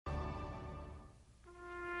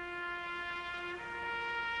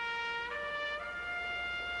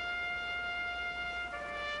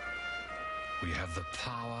have the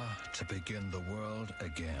power to begin the world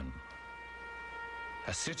again.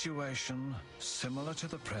 A situation similar to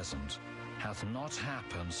the present hath not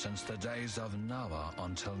happened since the days of Noah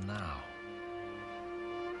until now.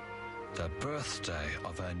 The birthday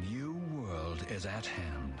of a new world is at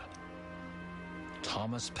hand.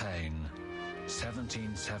 Thomas Paine,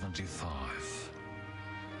 1775.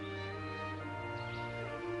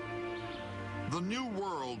 The new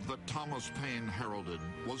world that Thomas Paine heralded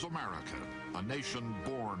was America, a nation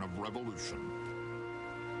born of revolution.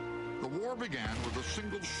 The war began with a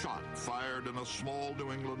single shot fired in a small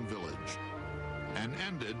New England village and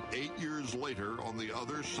ended 8 years later on the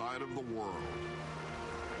other side of the world.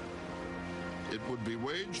 It would be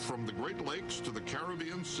waged from the Great Lakes to the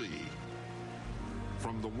Caribbean Sea,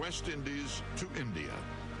 from the West Indies to India.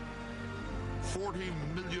 40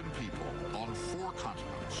 million people on 4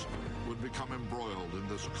 continents would become embroiled in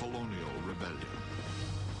this colonial rebellion.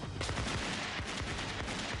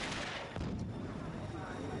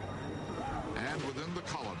 And within the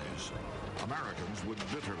colonies, Americans would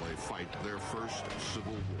bitterly fight their first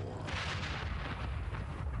civil war.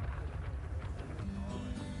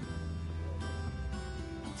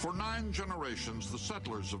 For 9 generations, the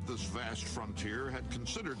settlers of this vast frontier had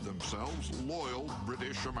considered themselves loyal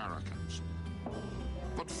British Americans.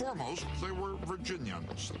 But foremost, they were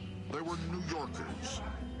Virginians. They were New Yorkers.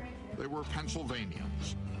 They were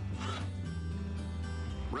Pennsylvanians.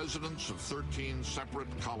 Residents of 13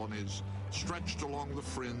 separate colonies stretched along the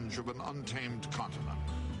fringe of an untamed continent.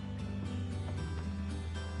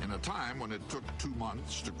 In a time when it took 2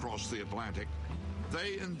 months to cross the Atlantic,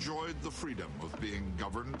 they enjoyed the freedom of being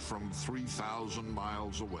governed from 3,000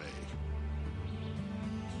 miles away.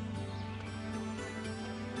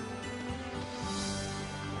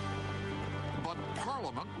 But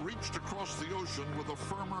Parliament reached across the ocean with a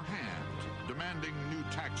firmer hand, demanding new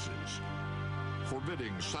taxes,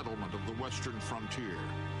 forbidding settlement of the western frontier,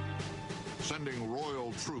 sending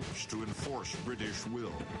royal troops to enforce British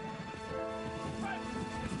will.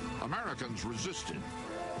 Americans resisted,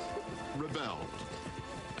 rebelled,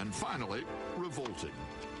 and finally revolted.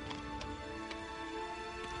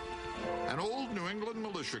 An old New England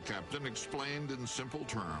militia captain explained in simple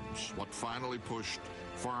terms what finally pushed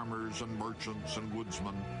farmers and merchants and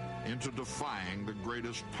woodsmen into defying the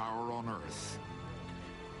greatest power on earth.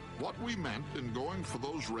 What we meant in going for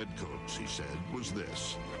those redcoats, he said, was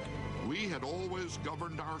this: we had always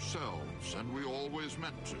governed ourselves, and we always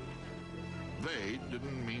meant to. They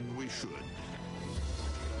didn't mean we should.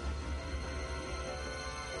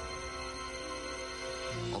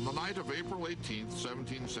 On the night of April 18th,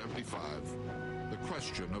 1775, the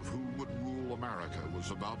question of who would rule America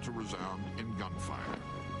was about to resound in gunfire.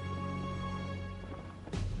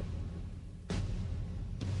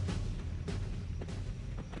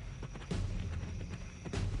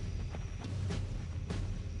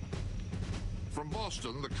 From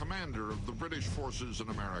Boston, the commander of the British forces in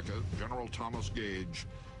America, General Thomas Gage,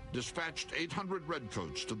 dispatched 800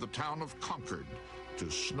 redcoats to the town of Concord to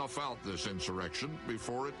snuff out this insurrection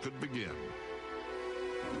before it could begin.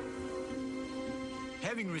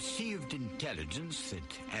 Having received intelligence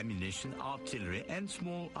that ammunition, artillery, and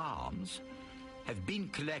small arms have been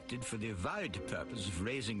collected for the avowed purpose of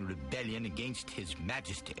raising rebellion against His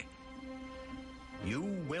Majesty, you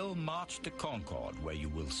will march to Concord, where you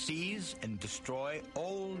will seize and destroy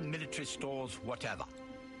all military stores whatever.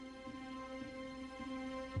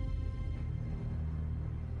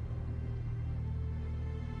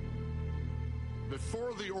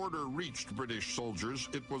 Before the order reached British soldiers,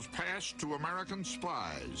 it was passed to American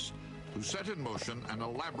spies, who set in motion an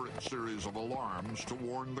elaborate series of alarms to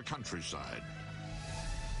warn the countryside.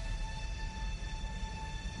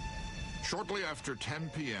 Shortly after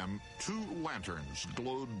 10 p.m., 2 lanterns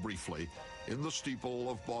glowed briefly in the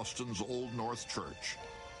steeple of Boston's Old North Church,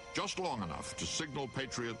 just long enough to signal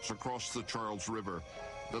patriots across the Charles River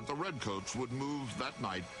that the Redcoats would move that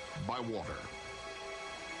night by water.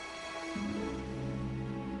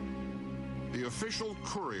 The official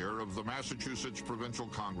courier of the Massachusetts Provincial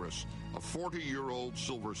Congress, a 40-year-old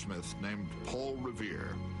silversmith named Paul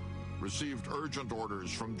Revere, received urgent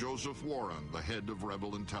orders from Joseph Warren, the head of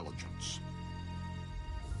rebel intelligence.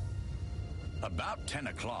 About 10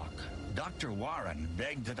 o'clock, Dr. Warren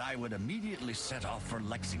begged that I would immediately set off for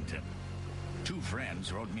Lexington. 2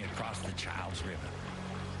 friends rowed me across the Charles River.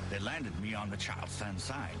 They landed me on the Charlestown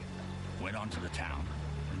side, went on to the town,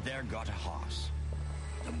 and there got a horse.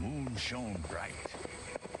 The moon shone bright.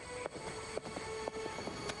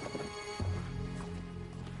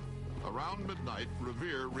 Around midnight,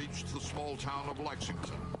 Revere reached the small town of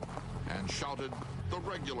Lexington and shouted, "The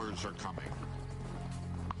regulars are coming."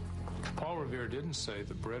 Paul Revere didn't say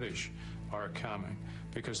the British are coming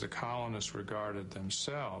because the colonists regarded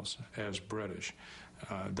themselves as British.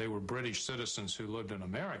 They were British citizens who lived in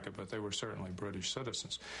America, but they were certainly British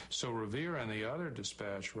citizens. So Revere and the other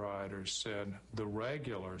dispatch riders said the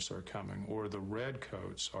regulars are coming, or the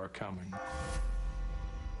Redcoats are coming.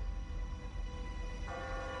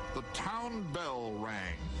 The town bell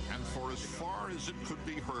rang, and for as far as it could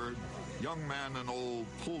be heard, young man and old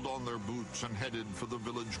pulled on their boots and headed for the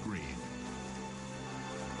village green.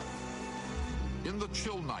 In the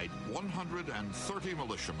chill night, 130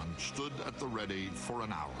 militiamen stood at the ready for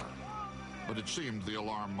an hour, but it seemed the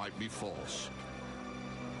alarm might be false.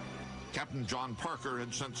 Captain John Parker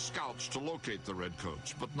had sent scouts to locate the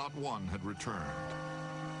Redcoats, but not one had returned.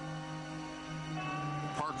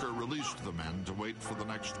 Parker released the men to wait for the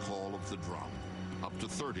next call of the drum. Up to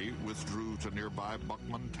 30 withdrew to nearby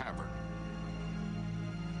Buckman Tavern.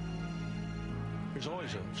 There's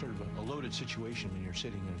always a sort of a loaded situation when you're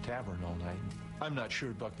sitting in a tavern all night. I'm not sure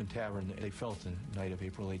at Buckman Tavern they felt the night of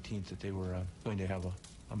April 18th that they were going to have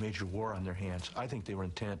a major war on their hands. I think they were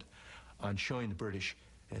intent on showing the British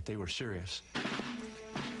that they were serious.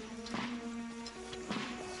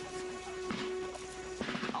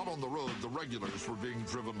 Out on the road, the regulars were being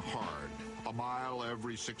driven hard, a mile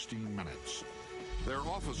every 16 minutes. Their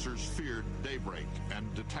officers feared daybreak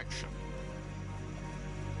and detection.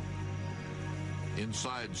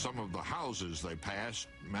 Inside some of the houses they passed,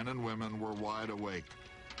 men and women were wide awake,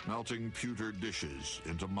 melting pewter dishes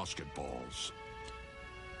into musket balls.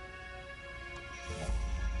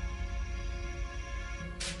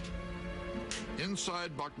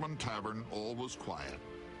 Inside Buckman Tavern, all was quiet.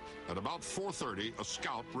 At about 4:30, a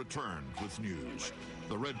scout returned with news.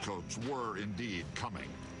 The Redcoats were indeed coming.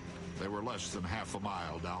 They were less than half a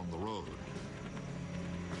mile down the road.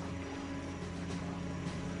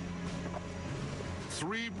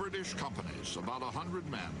 Three British companies, about 100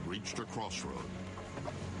 men, reached a crossroad.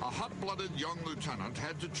 A hot-blooded young lieutenant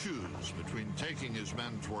had to choose between taking his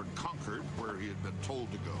men toward Concord, where he had been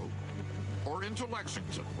told to go, or into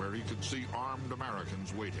Lexington, where he could see armed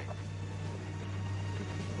Americans waiting.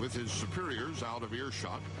 With his superiors out of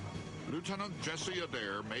earshot, Lieutenant Jesse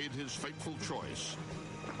Adair made his fateful choice.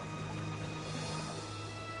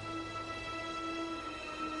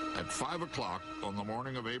 At 5 o'clock on the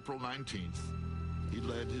morning of April 19th, he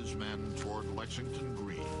led his men toward Lexington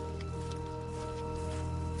Green.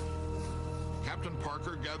 Captain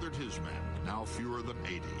Parker gathered his men, now fewer than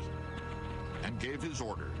 80, and gave his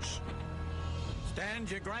orders. Stand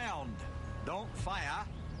your ground. Don't fire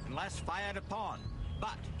unless fired upon.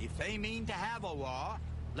 But if they mean to have a war,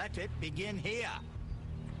 let it begin here.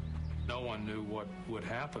 No one knew what would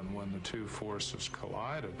happen when the two forces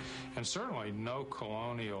collided, and certainly no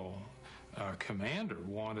colonial commander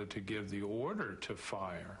wanted to give the order to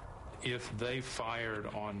fire. If they fired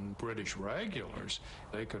on British regulars,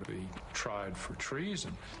 they could be tried for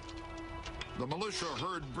treason. The militia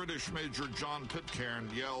heard British Major John Pitcairn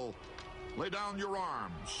yell, "Lay down your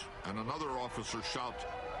arms," and another officer shout,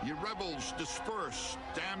 "Ye rebels, disperse!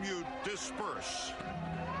 Damn you, disperse!"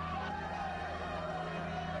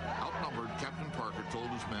 Outnumbered, Captain Parker told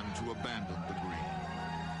his men to abandon the green.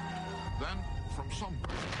 Then, from somewhere,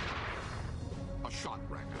 a shot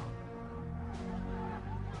rang out.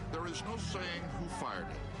 There is no saying who fired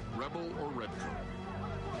it, rebel or redcoat.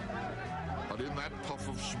 But in that puff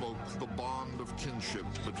of smoke, the bond of kinship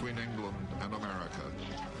between England and America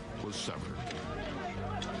was severed.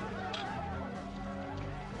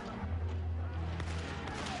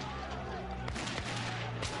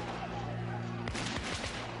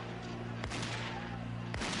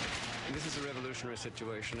 This is a revolutionary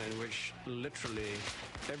situation in which literally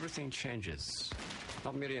everything changes,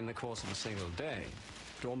 not merely in the course of a single day,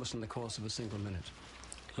 but almost in the course of a single minute.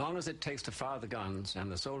 As long as it takes to fire the guns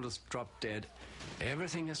and the soldiers drop dead,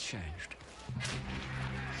 everything has changed.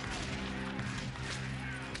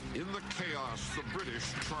 In the chaos, the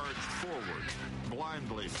British charged forward,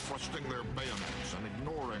 blindly thrusting their bayonets and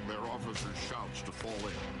ignoring their officers' shouts to fall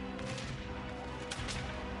in.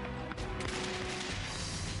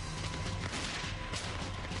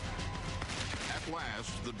 At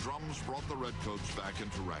last, the drums brought the Redcoats back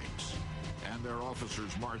into ranks, and their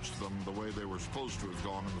officers marched them the way they were supposed to have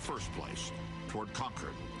gone in the first place, toward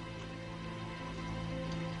Concord.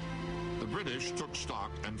 The British took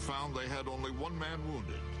stock and found they had only one man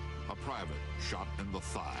wounded, a private shot in the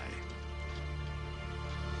thigh.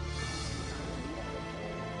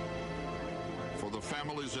 For the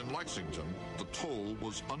families in Lexington, the toll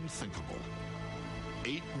was unthinkable.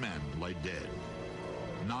 8 men lay dead.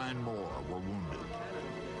 9 more were wounded.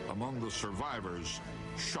 Among the survivors,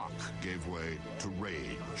 Shock gave way to rage.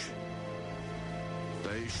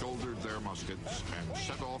 They shouldered their muskets and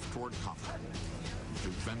set off toward Concord to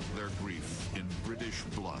vent their grief in British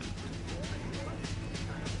blood.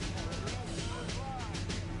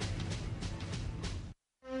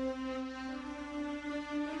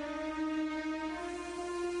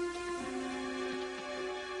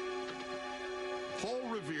 Paul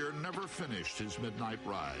Revere never finished his midnight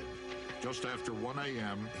ride. Just after 1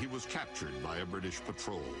 a.m., he was captured by a British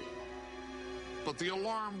patrol. But the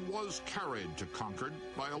alarm was carried to Concord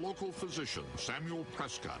by a local physician, Samuel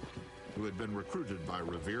Prescott, who had been recruited by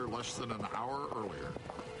Revere less than an hour earlier.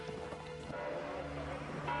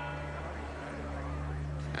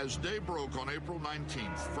 As day broke on April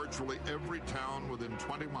 19th, virtually every town within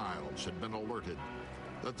 20 miles had been alerted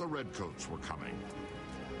that the Redcoats were coming.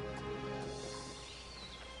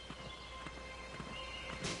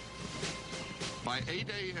 By 8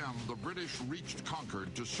 a.m., the British reached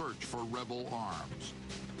Concord to search for rebel arms.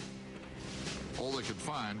 All they could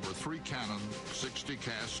find were 3 cannon, 60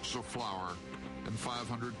 casks of flour, and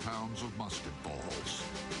 500 pounds of musket balls.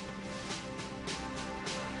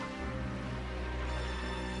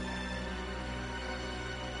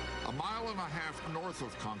 A mile and a half north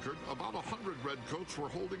of Concord, about 100 Redcoats were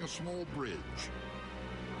holding a small bridge.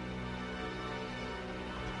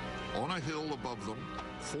 On a hill above them,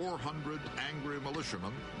 400 angry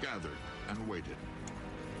militiamen gathered and waited.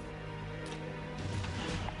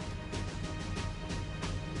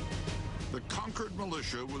 The Concord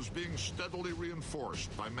militia was being steadily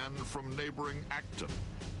reinforced by men from neighboring Acton,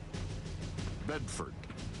 Bedford,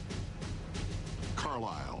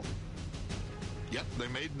 Carlisle. Yet they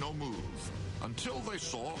made no move until they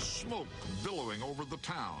saw smoke billowing over the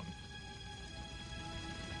town.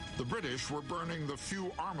 The British were burning the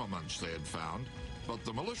few armaments they had found, but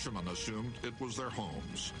the militiamen assumed it was their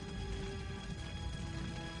homes.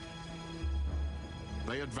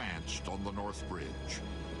 They advanced on the North Bridge.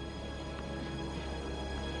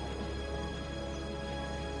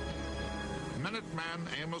 Minuteman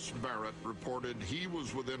Amos Barrett reported he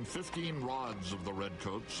was within 15 rods of the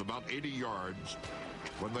Redcoats, about 80 yards,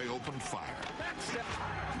 when they opened fire.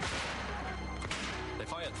 They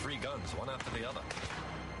fired 3 guns, one after the other.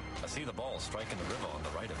 I see the balls striking the river on the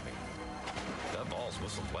right of me. Their balls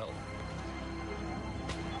whistled well.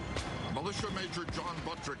 Militia Major John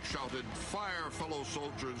Buttrick shouted, "Fire, fellow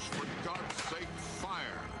soldiers, for God's sake,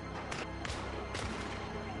 fire!"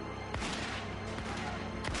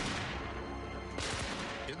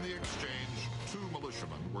 In the exchange, 2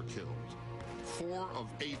 militiamen were killed. 4 of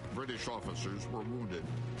 8 British officers were wounded.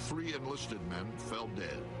 3 enlisted men fell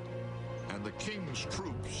dead. And the King's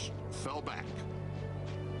troops fell back.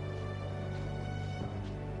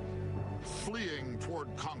 Fleeing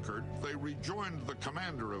toward Concord, they rejoined the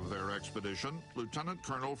commander of their expedition, Lieutenant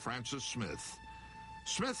Colonel Francis Smith.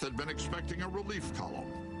 Smith had been expecting a relief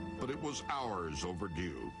column, but it was hours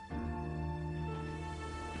overdue.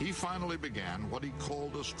 He finally began what he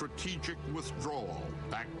called a strategic withdrawal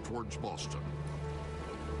back towards Boston.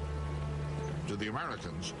 To the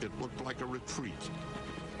Americans, it looked like a retreat,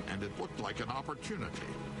 and it looked like an opportunity.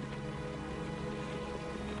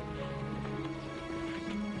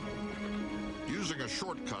 Using a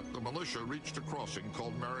shortcut, the militia reached a crossing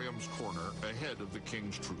called Merriam's Corner ahead of the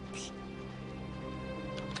King's troops.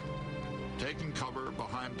 Taking cover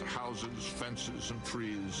behind houses, fences, and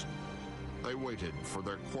trees, they waited for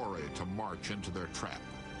their quarry to march into their trap.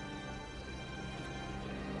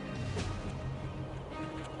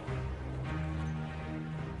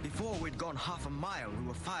 Before we'd gone half a mile, we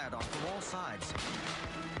were fired on from all sides.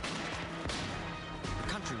 The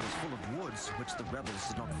country was full of woods, which the rebels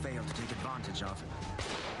did not fail to take advantage of.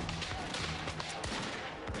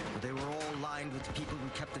 But they were all lined with people who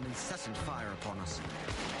kept an incessant fire upon us.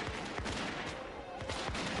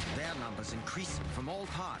 Their numbers increasing from all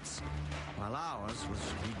parts, while ours was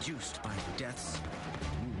reduced by deaths,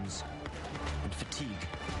 wounds, and fatigue.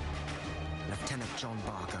 Lieutenant John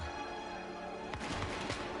Barker.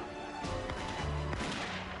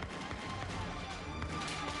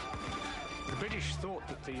 The British thought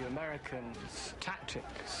that the Americans'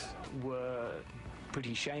 tactics were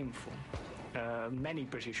pretty shameful. Many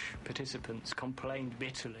British participants complained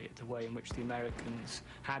bitterly at the way in which the Americans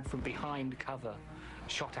had, from behind cover,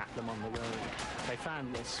 shot at them on the road. They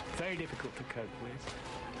found this very difficult to cope with.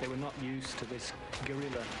 They were not used to this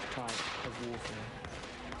guerrilla type of warfare.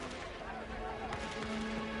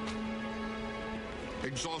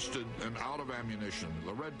 Exhausted and out of ammunition,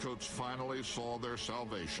 the Redcoats finally saw their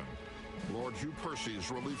salvation. Lord Hugh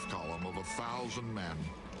Percy's relief column of 1,000 men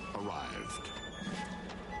arrived.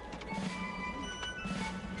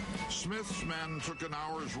 Smith's men took an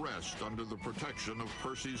hour's rest under the protection of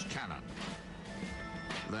Percy's cannon.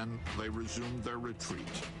 Then they resumed their retreat.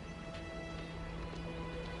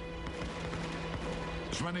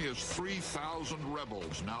 As many as 3,000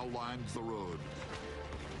 rebels now lined the road.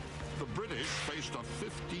 The British faced a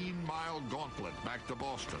 15-mile gauntlet back to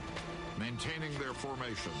Boston, maintaining their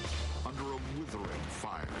formation under a withering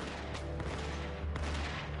fire.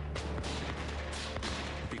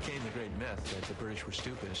 It became the great myth that the British were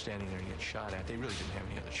stupid and standing there and getting shot at. They really didn't have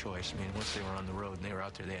any other choice. I mean, once they were on the road and they were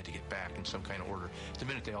out there, they had to get back in some kind of order. The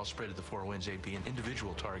minute they all spread to the four winds, they'd be in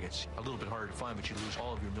individual targets. A little bit harder to find, but you'd lose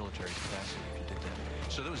all of your military capacity if you did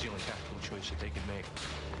that. So that was the only tactical choice that they could make.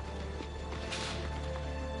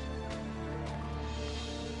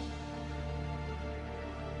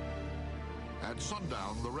 At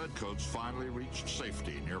sundown, the Redcoats finally reached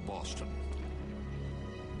safety near Boston.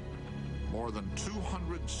 More than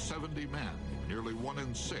 270 men, nearly 1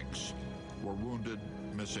 in 6, were wounded,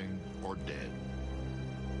 missing, or dead.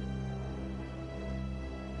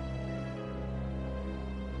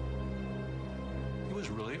 It was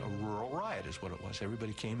really a rural riot is what it was.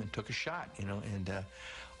 Everybody came and took a shot, you know, and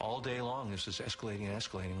all day long this was escalating and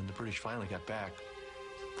escalating. When the British finally got back,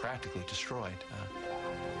 practically destroyed,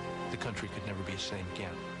 the country could never be the same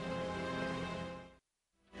again.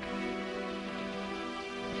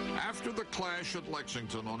 After the clash at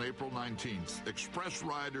Lexington on April 19th, express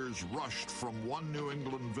riders rushed from one New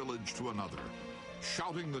England village to another,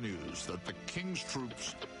 shouting the news that the King's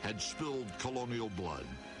troops had spilled colonial blood.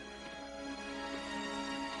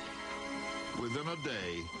 Within a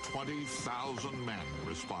day, 20,000 men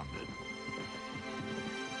responded.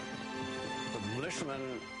 The militiamen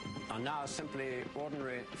are now simply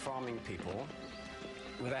ordinary farming people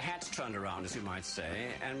with their hats turned around, as you might say,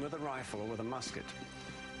 and with a rifle or with a musket.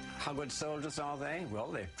 How good soldiers are they?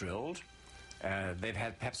 Well, they've drilled. They've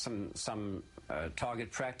had perhaps some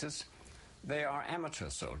target practice. They are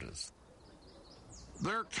amateur soldiers.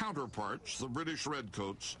 Their counterparts, the British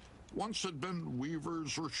Redcoats, once had been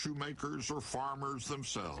weavers or shoemakers or farmers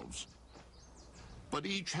themselves. But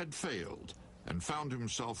each had failed and found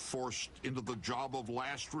himself forced into the job of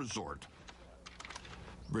last resort,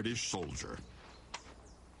 British soldier.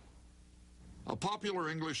 A popular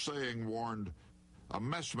English saying warned, "A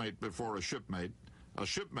messmate before a shipmate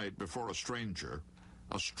before a stranger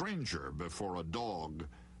before a dog,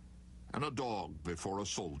 and a dog before a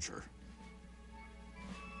soldier."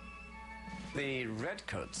 The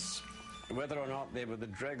Redcoats, whether or not they were the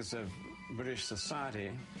dregs of British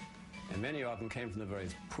society, and many of them came from the very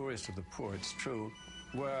poorest of the poor, it's true,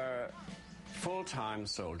 were full-time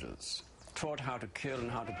soldiers, taught how to kill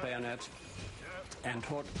and how to bayonet, and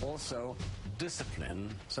taught also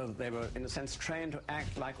discipline, so that they were, in a sense, trained to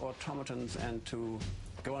act like automatons and to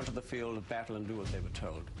go onto the field of battle and do what they were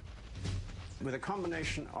told. With a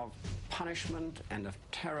combination of punishment and of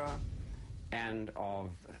terror and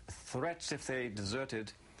of threats if they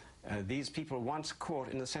deserted, these people, once caught,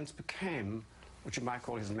 in a sense became what you might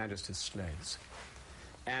call His Majesty's slaves.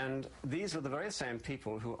 And these were the very same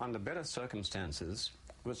people who, under better circumstances,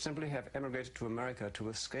 would simply have emigrated to America to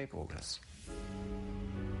escape all this.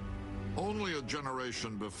 Only a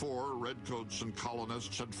generation before, Redcoats and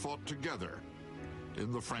colonists had fought together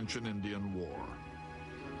in the French and Indian War.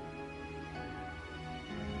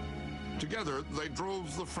 Together, they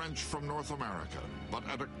drove the French from North America, but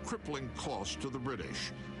at a crippling cost to the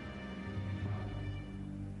British.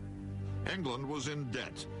 England was in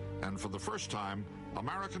debt, and for the first time,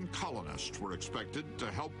 American colonists were expected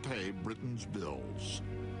to help pay Britain's bills.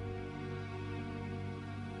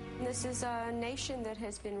 This is a nation that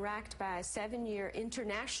has been racked by a 7-year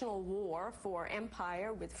international war for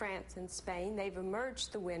empire with France and Spain. They've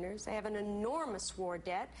emerged the winners. They have an enormous war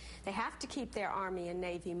debt. They have to keep their army and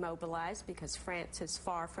navy mobilized because France is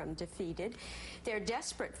far from defeated. They're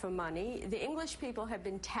desperate for money. The English people have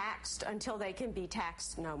been taxed until they can be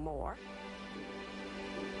taxed no more.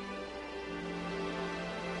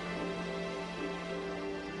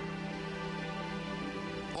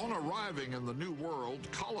 On arriving in the New World,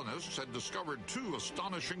 colonists had discovered two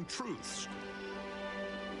astonishing truths.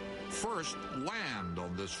 First, land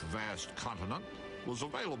on this vast continent was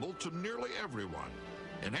available to nearly everyone.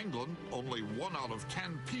 In England, only 1 out of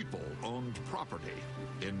 10 people owned property.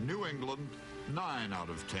 In New England, 9 out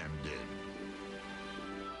of 10 did.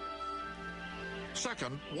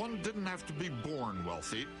 Second, one didn't have to be born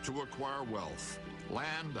wealthy to acquire wealth.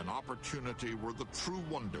 Land and opportunity were the true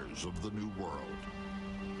wonders of the New World.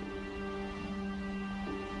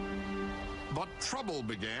 But trouble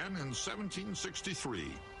began in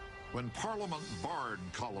 1763, when Parliament barred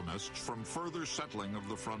colonists from further settling of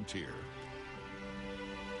the frontier.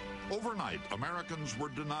 Overnight, Americans were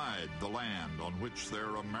denied the land on which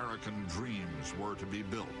their American dreams were to be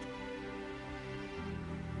built.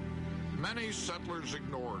 Many settlers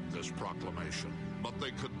ignored this proclamation, but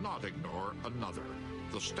they could not ignore another,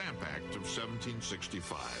 the Stamp Act of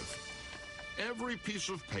 1765. Every piece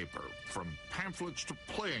of paper, from pamphlets to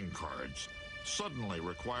playing cards, suddenly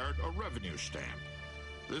required a revenue stamp.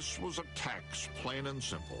 This was a tax, plain and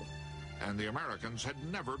simple, and the Americans had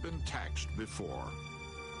never been taxed before.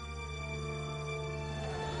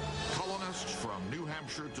 Colonists from New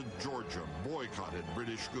Hampshire to Georgia boycotted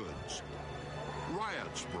British goods.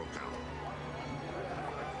 Riots broke out.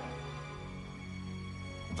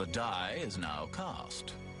 The die is now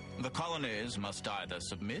cast. The colonies must either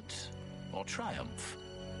submit or triumph.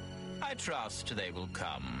 I trust they will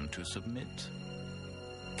come to submit.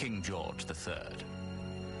 King George III.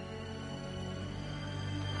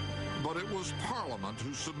 But it was Parliament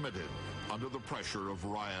who submitted under the pressure of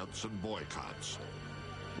riots and boycotts.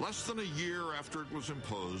 Less than a year after it was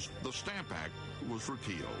imposed, the Stamp Act was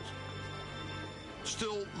repealed.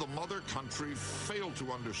 Still, the mother country failed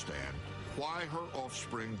to understand why her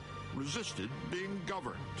offspring resisted being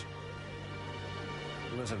governed.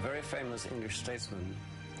 There was a very famous English statesman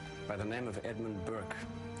by the name of Edmund Burke,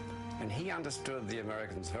 and he understood the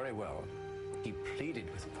Americans very well. He pleaded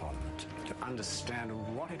with Parliament to understand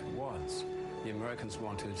what it was the Americans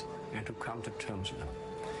wanted and to come to terms with them.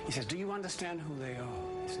 He says, do you understand who they are?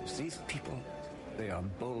 He says, these people, they are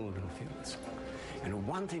bold and fearless. And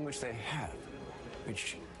one thing which they have,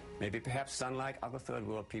 which maybe perhaps is unlike other third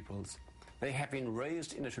world peoples, they have been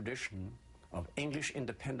raised in a tradition of English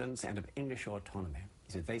independence and of English autonomy.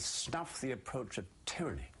 He said, they snuff the approach of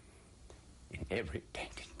tyranny in every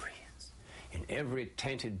tainted breeze. In every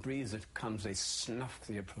tainted breeze that comes, they snuff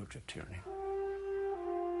the approach of tyranny.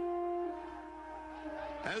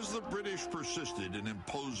 As the British persisted in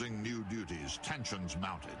imposing new duties, tensions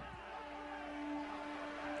mounted.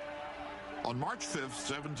 On March 5th,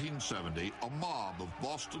 1770, a mob of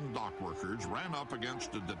Boston dock workers ran up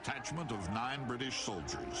against a detachment of 9 British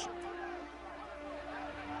soldiers.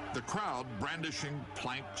 The crowd, brandishing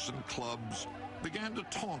planks and clubs, began to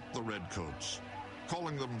taunt the Redcoats,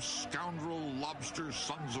 calling them scoundrel, lobster,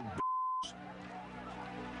 sons of b****s.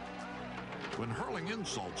 When hurling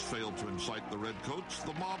insults failed to incite the Redcoats,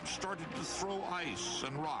 the mob started to throw ice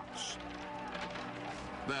and rocks.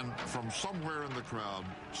 Then, from somewhere in the crowd,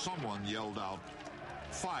 someone yelled out,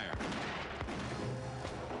 "Fire!"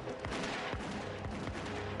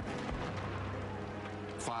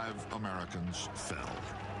 Five Americans fell.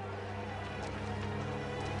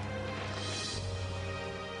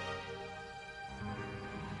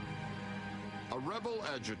 A rebel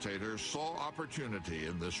agitator saw opportunity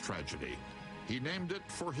in this tragedy. He named it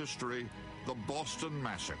for history the Boston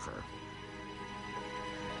Massacre.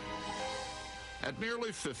 At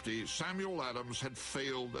nearly 50, Samuel Adams had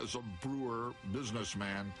failed as a brewer,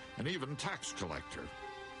 businessman, and even tax collector.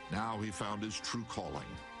 Now he found his true calling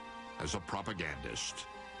as a propagandist.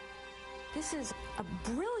 This is a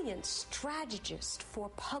brilliant strategist for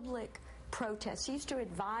public protests. He used to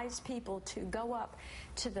advise people to go up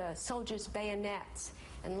to the soldiers' bayonets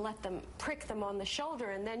and let them prick them on the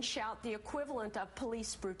shoulder and then shout the equivalent of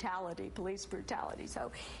police brutality, police brutality.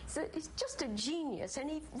 So he's just a genius, and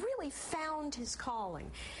he really found his calling.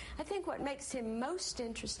 I think what makes him most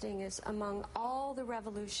interesting is among all the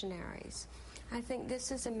revolutionaries, I think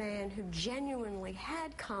this is a man who genuinely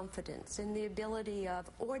had confidence in the ability of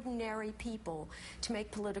ordinary people to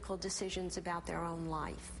make political decisions about their own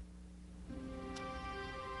life.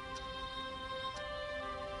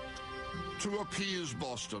 To appease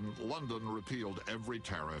Boston, London repealed every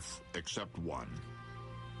tariff except one.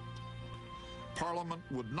 Parliament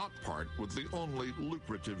would not part with the only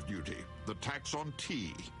lucrative duty, the tax on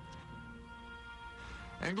tea.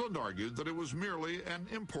 England argued that it was merely an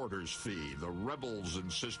importer's fee. The rebels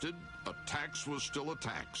insisted a tax was still a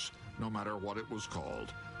tax, no matter what it was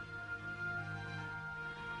called.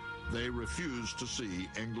 They refused to see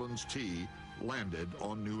England's tea landed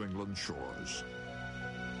on New England shores.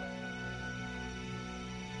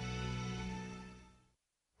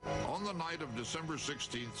 On the night of December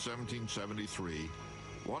 16, 1773,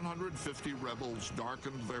 150 rebels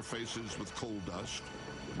darkened their faces with coal dust,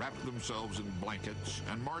 wrapped themselves in blankets,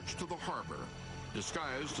 and marched to the harbor,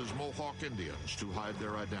 disguised as Mohawk Indians to hide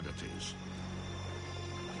their identities.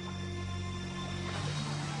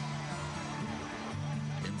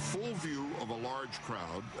 In full view of a large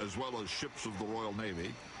crowd, as well as ships of the Royal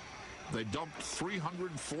Navy, they dumped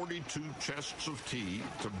 342 chests of tea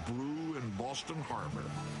to brew in Boston Harbor.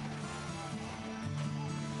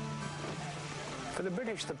 For the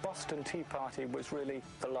British, the Boston Tea Party was really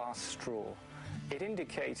the last straw. It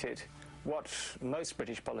indicated what most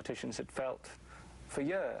British politicians had felt for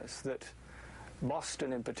years, that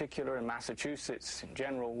Boston in particular and Massachusetts in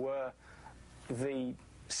general were the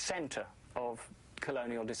center of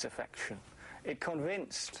colonial disaffection. It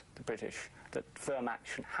convinced the British that firm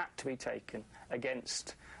action had to be taken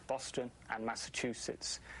against Boston and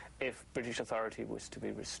Massachusetts if British authority was to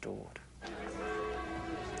be restored.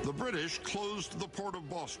 The British closed the port of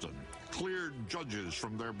Boston, cleared judges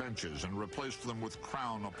from their benches, and replaced them with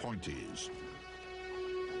Crown appointees.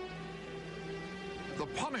 The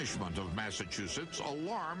punishment of Massachusetts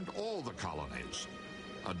alarmed all the colonies.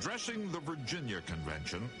 Addressing the Virginia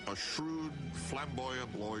Convention, a shrewd,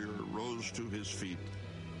 flamboyant lawyer rose to his feet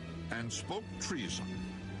and spoke treason.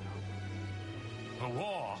 The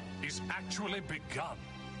war is actually begun.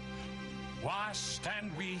 Why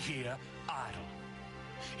stand we here idle?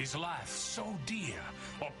 Is life so dear,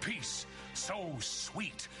 or peace so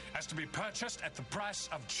sweet, as to be purchased at the price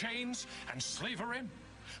of chains and slavery?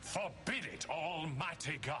 Forbid it,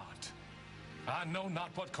 Almighty God. I know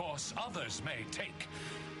not what course others may take,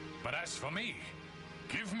 but as for me,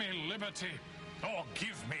 give me liberty or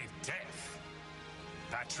give me death.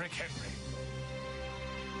 Patrick Henry.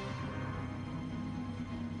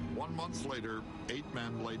 1 month later, 8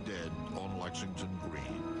 men lay dead on Lexington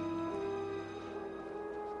Green.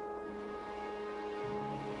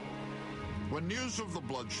 When news of the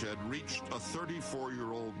bloodshed reached a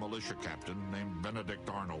 34-year-old militia captain named Benedict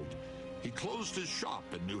Arnold, he closed his shop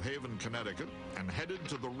in New Haven, Connecticut, and headed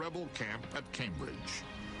to the rebel camp at Cambridge.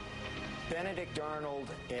 Benedict Arnold,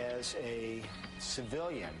 as a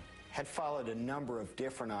civilian, had followed a number of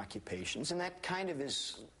different occupations, and that kind of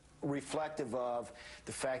is reflective of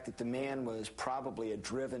the fact that the man was probably a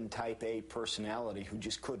driven type A personality who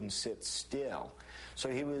just couldn't sit still. So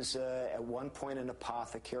he was at one point an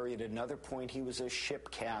apothecary, at another point he was a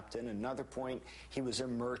ship captain, another point he was a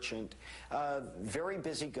merchant. Very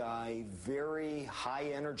busy guy, very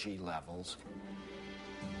high energy levels.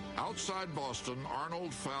 Outside Boston,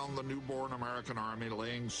 Arnold found the newborn American army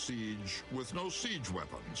laying siege with no siege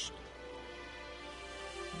weapons.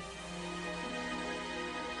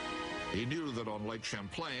 He knew that on Lake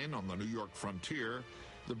Champlain, on the New York frontier,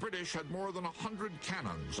 the British had more than 100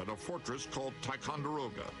 cannons at a fortress called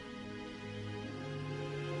Ticonderoga.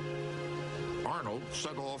 Arnold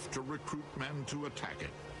set off to recruit men to attack it.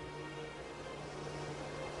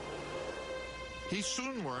 He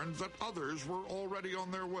soon learned that others were already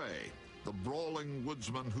on their way, the brawling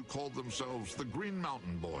woodsmen who called themselves the Green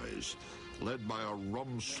Mountain Boys, led by a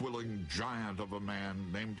rum-swilling giant of a man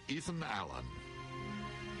named Ethan Allen.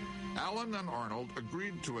 Allen and Arnold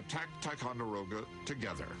agreed to attack Ticonderoga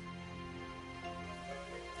together.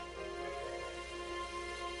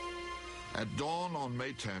 At dawn on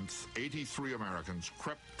May 10th, 83 Americans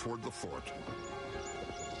crept toward the fort.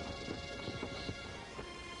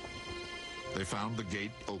 They found the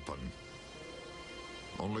gate open.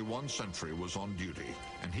 Only one sentry was on duty,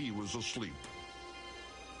 and he was asleep.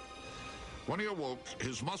 When he awoke,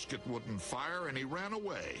 his musket wouldn't fire, and he ran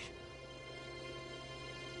away.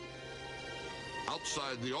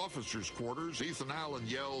 Outside the officers' quarters, Ethan Allen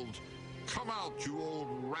yelled, "Come out, you old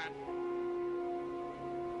rat!"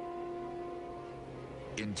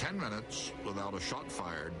 In 10 minutes, without a shot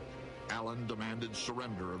fired, Allen demanded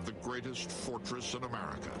surrender of the greatest fortress in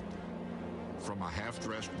America from a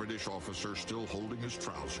half-dressed British officer still holding his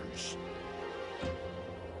trousers.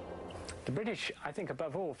 The British, I think,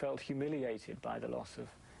 above all, felt humiliated by the loss of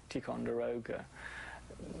Ticonderoga.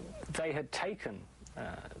 They had taken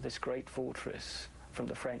this great fortress from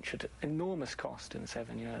the French at enormous cost in the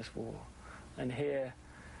 7 Years' War. And here,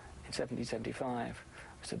 in 1775,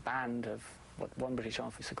 was a band of what one British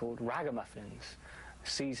officer called ragamuffins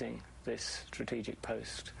seizing this strategic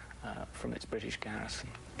post from its British garrison.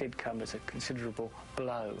 It did come as a considerable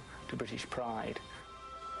blow to British pride.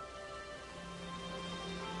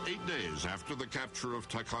 8 days after the capture of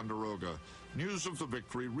Ticonderoga, news of the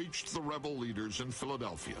victory reached the rebel leaders in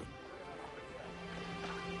Philadelphia.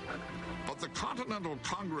 But the Continental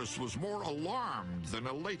Congress was more alarmed than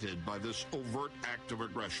elated by this overt act of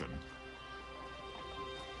aggression.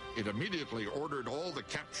 It immediately ordered all the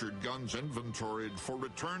captured guns inventoried for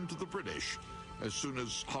return to the British as soon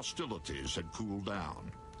as hostilities had cooled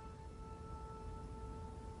down.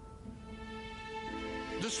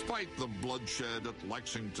 Despite the bloodshed at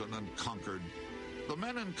Lexington and Concord, the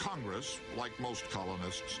men in Congress, like most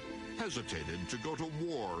colonists, hesitated to go to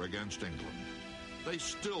war against England. They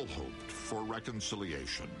still hoped for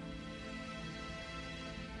reconciliation.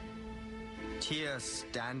 Tears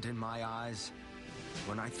stand in my eyes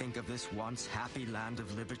when I think of this once happy land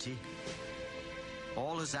of liberty.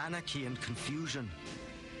 All is anarchy and confusion.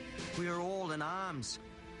 We are all in arms.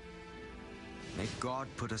 May God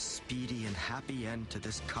put a speedy and happy end to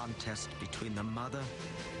this contest between the mother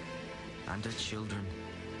and her children.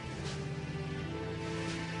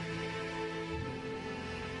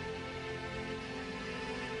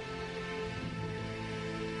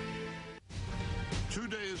 Two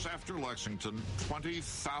days after Lexington,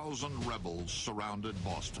 20,000 rebels surrounded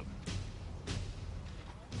Boston.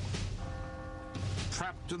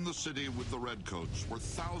 Trapped in the city with the Redcoats were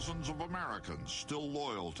thousands of Americans still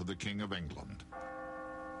loyal to the King of England.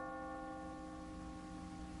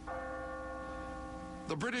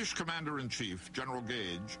 The British Commander-in-Chief, General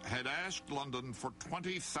Gage, had asked London for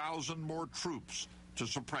 20,000 more troops to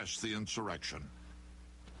suppress the insurrection.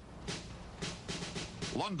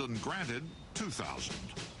 London granted 2,000,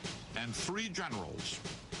 and 3 generals,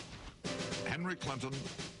 Henry Clinton,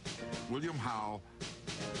 William Howe,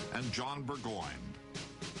 and John Burgoyne.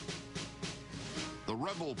 The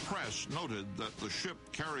rebel press noted that the ship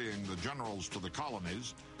carrying the generals to the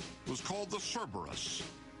colonies was called the Cerberus,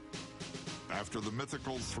 after the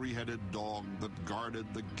mythical three-headed dog that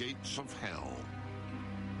guarded the gates of hell.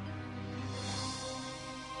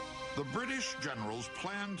 The British generals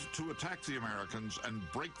planned to attack the Americans and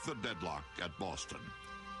break the deadlock at Boston.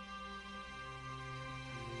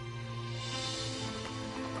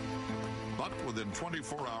 But within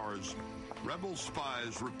 24 hours, rebel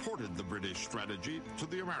spies reported the British strategy to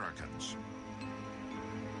the Americans.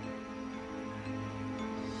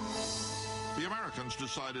 The Americans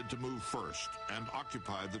decided to move first and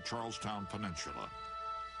occupy the Charlestown Peninsula.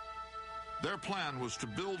 Their plan was to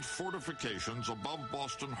build fortifications above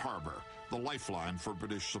Boston Harbor, the lifeline for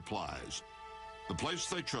British supplies. The place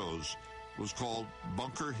they chose was called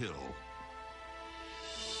Bunker Hill.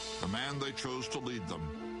 The man they chose to lead them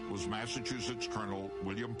was Massachusetts Colonel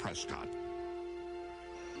William Prescott.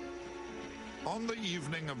 On the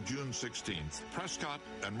evening of June 16th, Prescott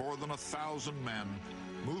and more than 1,000 men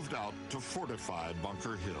moved out to fortify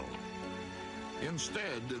Bunker Hill.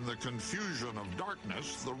 Instead, in the confusion of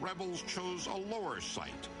darkness, the rebels chose a lower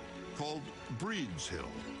site called Breed's Hill.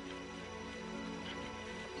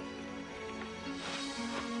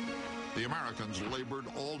 The Americans labored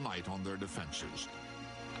all night on their defenses.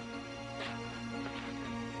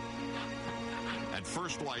 At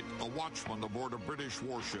first light, a watchman aboard a British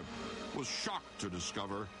warship was shocked to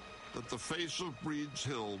discover that the face of Breed's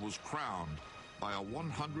Hill was crowned by a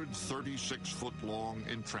 136-foot-long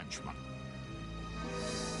entrenchment.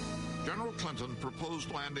 General Clinton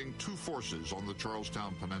proposed landing 2 forces on the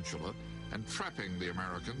Charlestown Peninsula and trapping the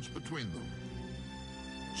Americans between them.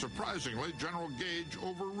 Surprisingly, General Gage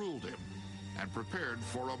overruled him and prepared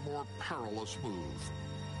for a more perilous move,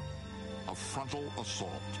 a frontal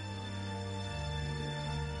assault.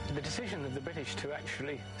 The decision of the British to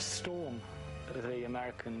actually storm the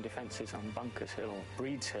American defences on Bunker's Hill, or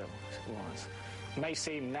Breed's Hill as it was, may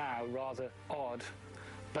seem now rather odd,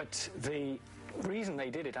 but the reason they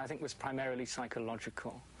did it, I think, was primarily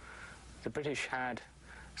psychological. The British had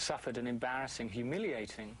suffered an embarrassing,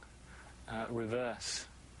 humiliating reverse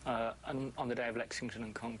on the day of Lexington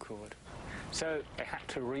and Concord. So they had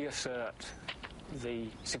to reassert the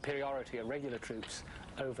superiority of regular troops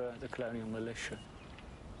over the colonial militia.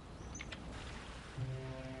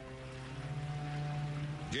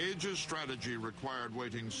 Gage's strategy required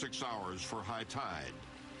waiting 6 hours for high tide,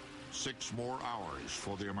 6 more hours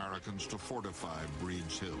for the Americans to fortify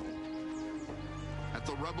Breed's Hill. At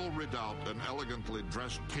the rebel redoubt, an elegantly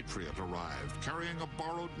dressed patriot arrived, carrying a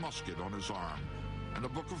borrowed musket on his arm and a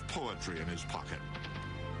book of poetry in his pocket.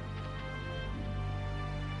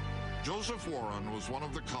 Joseph Warren was one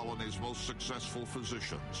of the colony's most successful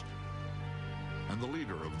physicians and the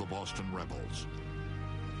leader of the Boston rebels.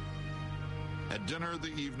 At dinner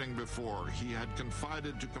the evening before, he had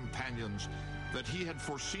confided to companions that he had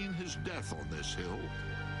foreseen his death on this hill,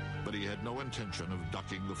 but he had no intention of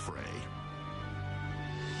ducking the fray.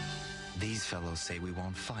 These fellows say we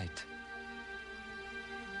won't fight.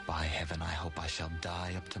 By heaven, I hope I shall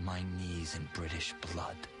die up to my knees in British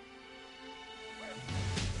blood.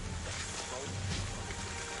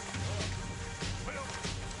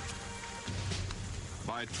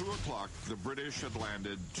 By 2 o'clock, the British had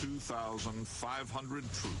landed 2,500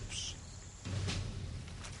 troops.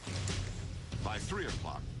 By 3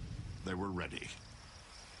 o'clock, they were ready.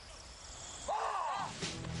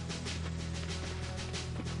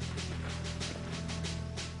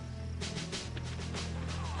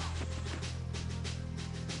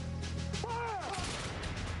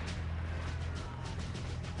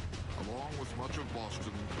 Along with much of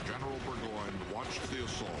Boston, General Burgoyne watched the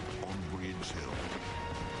assault on Breed's Hill.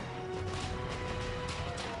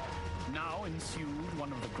 Now ensued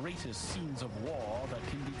one of the greatest scenes of war that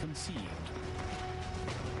can be conceived.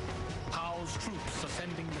 Howe's troops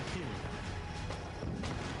ascending the hill.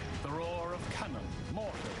 The roar of cannon,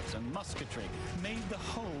 mortars, and musketry made the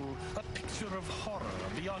whole a picture of horror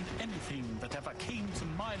beyond anything that ever came to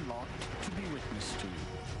my lot to be witness to.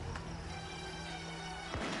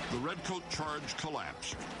 The Redcoat charge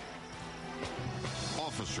collapsed.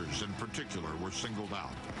 Officers in particular were singled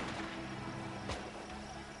out.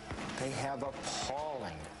 They have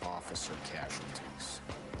appalling officer casualties.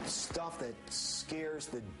 Stuff that scares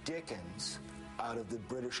the dickens out of the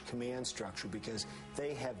British command structure because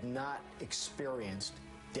they have not experienced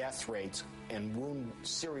death rates and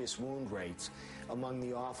serious wound rates among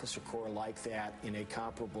the officer corps like that in a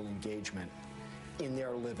comparable engagement in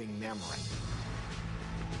their living memory.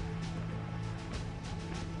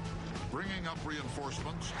 Bringing up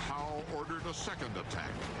reinforcements, Howe ordered a second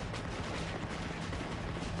attack.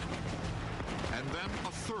 And then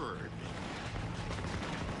a third.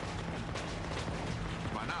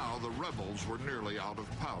 By now, the rebels were nearly out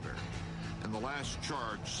of powder. In the last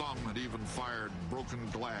charge, some had even fired broken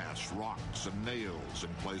glass, rocks, and nails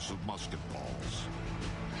in place of musket balls.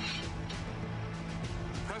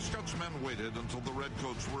 Prescott's men waited until the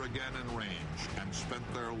Redcoats were again in range and spent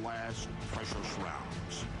their last precious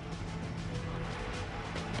rounds.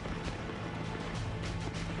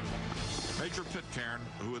 Major Pitcairn,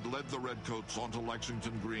 who had led the Redcoats onto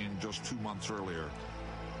Lexington Green just 2 months earlier,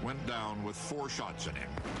 went down with 4 shots in him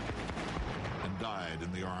and died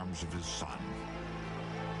in the arms of his son.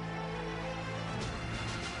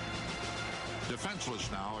 Defenseless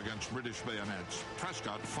now against British bayonets,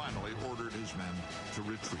 Prescott finally ordered his men to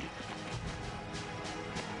retreat.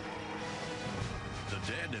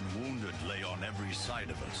 The dead and wounded lay on every side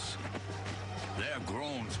of us. Their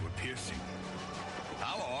groans were piercing.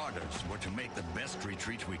 Our orders were to make the best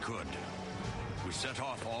retreat we could. We set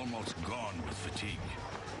off almost gone with fatigue,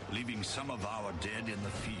 leaving some of our dead in the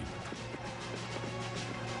field.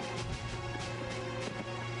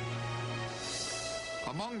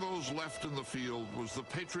 Among those left in the field was the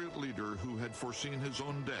Patriot leader who had foreseen his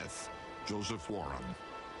own death, Joseph Warren.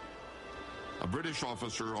 A British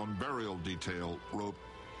officer on burial detail wrote,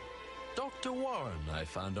 Dr. Warren I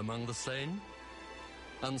found among the slain,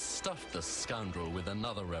 and stuffed the scoundrel with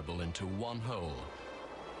another rebel into one hole.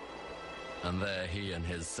 And there he and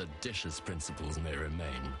his seditious principles may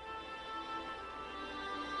remain.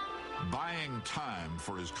 Buying time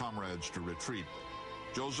for his comrades to retreat,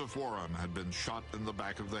 Joseph Warren had been shot in the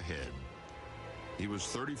back of the head. He was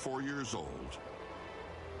 34 years old.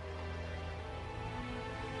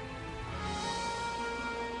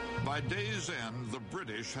 By day's end, the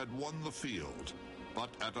British had won the field,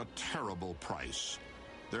 but at a terrible price.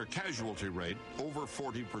 Their casualty rate, over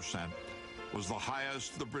 40%, was the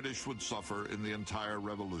highest the British would suffer in the entire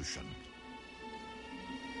revolution.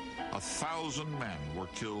 1,000 men were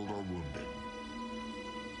killed or wounded.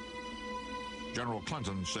 General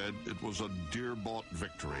Clinton said it was a dear-bought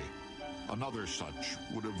victory. Another such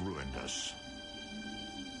would have ruined us.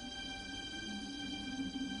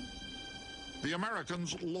 The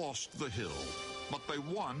Americans lost the hill, but they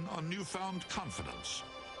won a newfound confidence.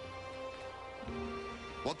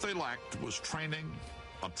 What they lacked was training,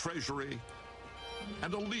 a treasury,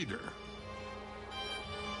 and a leader.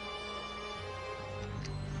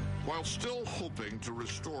 While still hoping to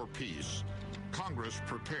restore peace, Congress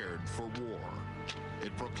prepared for war.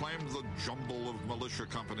 It proclaimed the jumble of militia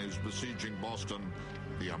companies besieging Boston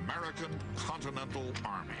the American Continental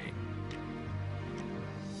Army.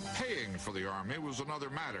 Paying for the army was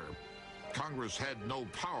another matter. Congress had no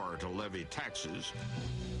power to levy taxes,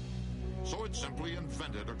 so it simply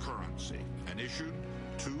invented a currency and issued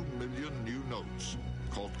 2 million new notes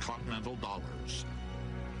called Continental Dollars.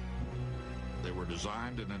 They were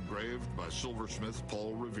designed and engraved by silversmith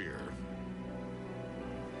Paul Revere.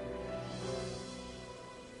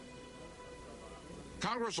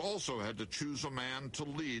 Congress also had to choose a man to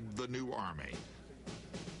lead the new army.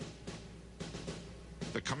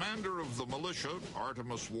 The commander of the militia,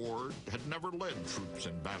 Artemus Ward, had never led troops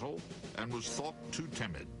in battle and was thought too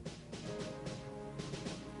timid.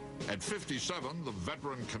 At 57, the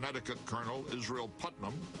veteran Connecticut Colonel Israel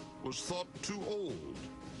Putnam was thought too old.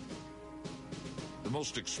 The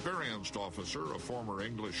most experienced officer, a former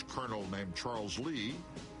English colonel named Charles Lee,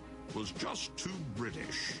 was just too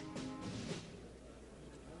British.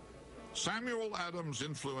 Samuel Adams'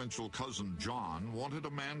 influential cousin John wanted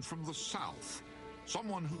a man from the South,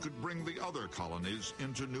 someone who could bring the other colonies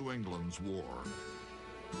into New England's war.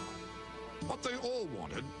 What they all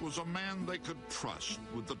wanted was a man they could trust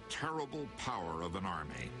with the terrible power of an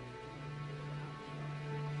army.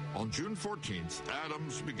 On June 14th,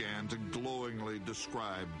 Adams began to glowingly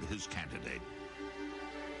describe his candidate.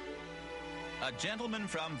 A gentleman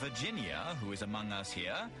from Virginia who is among us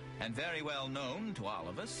here, and very well known to all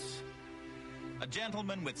of us. A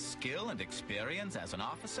gentleman with skill and experience as an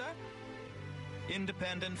officer,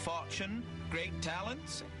 independent fortune, great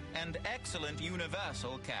talents, and excellent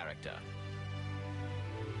universal character.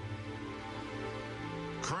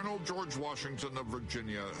 Colonel George Washington of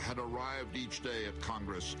Virginia had arrived each day at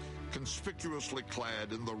Congress conspicuously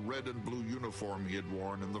clad in the red and blue uniform he had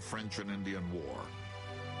worn in the French and Indian War.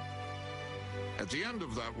 At the end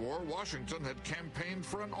of that war, Washington had campaigned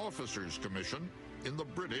for an officer's commission in the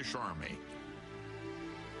British Army.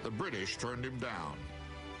 The British turned him down.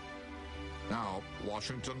 Now,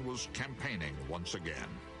 Washington was campaigning once again.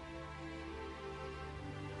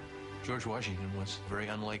 George Washington was a very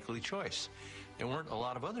unlikely choice. There weren't a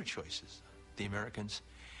lot of other choices. The Americans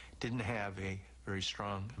didn't have a very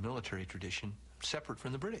strong military tradition separate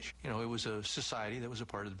from the British. You know, it was a society that was a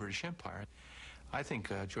part of the British Empire. I think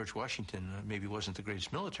George Washington maybe wasn't the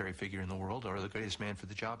greatest military figure in the world or the greatest man for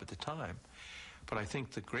the job at the time. But I think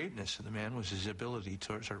the greatness of the man was his ability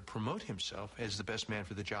to sort of promote himself as the best man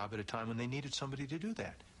for the job at a time when they needed somebody to do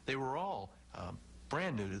that. They were all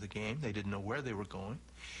brand new to the game. They didn't know where they were going.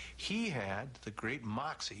 He had the great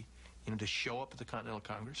moxie, you know, to show up at the Continental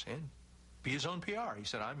Congress and be his own PR. He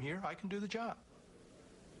said, I'm here, I can do the job.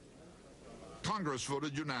 Congress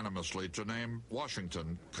voted unanimously to name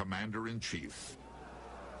Washington Commander-in-Chief.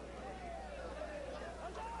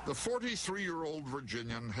 The 43-year-old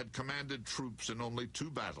Virginian had commanded troops in only 2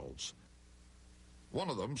 battles. One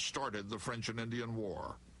of them started the French and Indian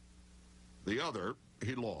War. The other,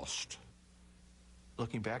 he lost.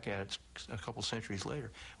 Looking back at it a couple centuries later,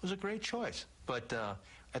 it was a great choice. But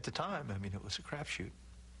at the time, I mean, it was a crapshoot.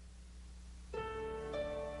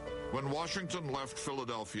 When Washington left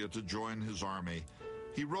Philadelphia to join his army,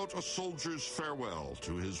 he wrote a soldier's farewell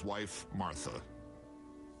to his wife, Martha.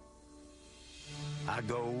 I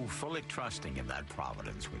go fully trusting in that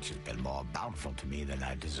providence which has been more bountiful to me than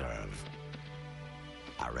I deserve.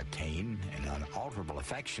 I retain an unalterable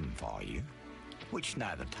affection for you, which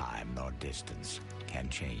neither time nor distance can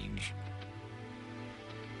change.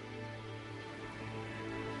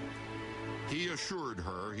 He assured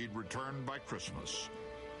her he'd return by Christmas,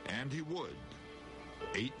 and he would,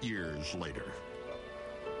 8 years later.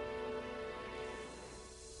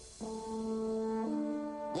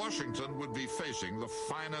 Washington would be facing the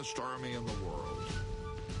finest army in the world.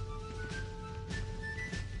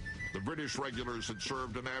 The British regulars had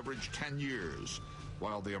served an average 10 years,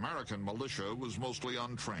 while the American militia was mostly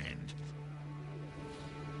untrained.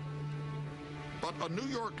 But a New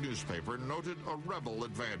York newspaper noted a rebel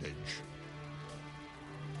advantage.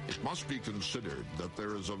 It must be considered that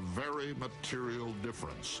there is a very material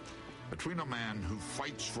difference between a man who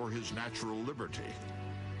fights for his natural liberty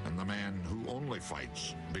and the man who only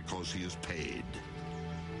fights because he is paid.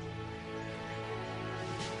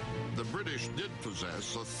 The British did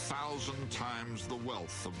possess 1,000 times the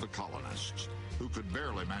wealth of the colonists, who could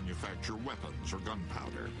barely manufacture weapons or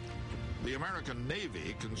gunpowder. The American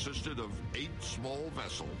Navy consisted of 8 small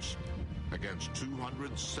vessels against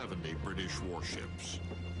 270 British warships.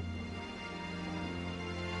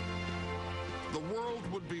 The world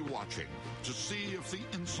would be watching to see if the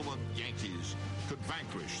insolent Yankees could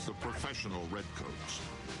vanquish the professional Redcoats,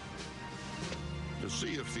 to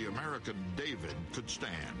see if the American David could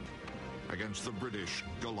stand against the British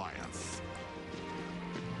Goliath.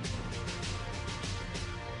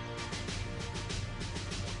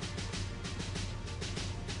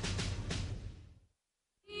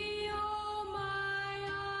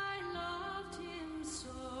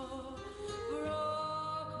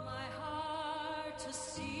 To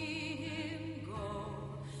see him go,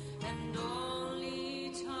 and all